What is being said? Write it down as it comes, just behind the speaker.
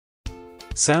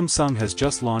Samsung has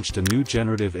just launched a new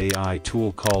generative AI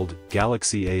tool called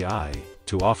Galaxy AI,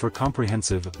 to offer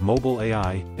comprehensive mobile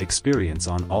AI experience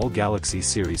on all Galaxy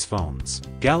series phones.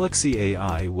 Galaxy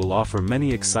AI will offer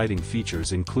many exciting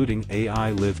features including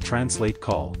AI Live Translate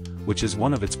Call, which is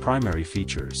one of its primary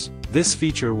features. This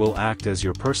feature will act as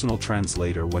your personal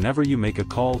translator whenever you make a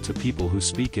call to people who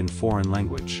speak in foreign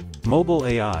language. Mobile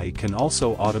AI can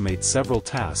also automate several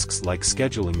tasks like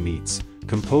scheduling meets,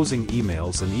 composing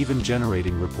emails and even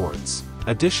generating reports.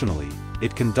 Additionally,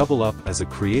 it can double up as a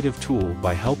creative tool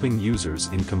by helping users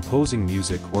in composing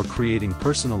music or creating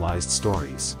personalized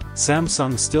stories.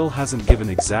 Samsung still hasn't given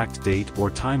exact date or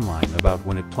timeline about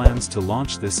when it plans to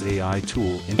launch this AI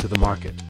tool into the market.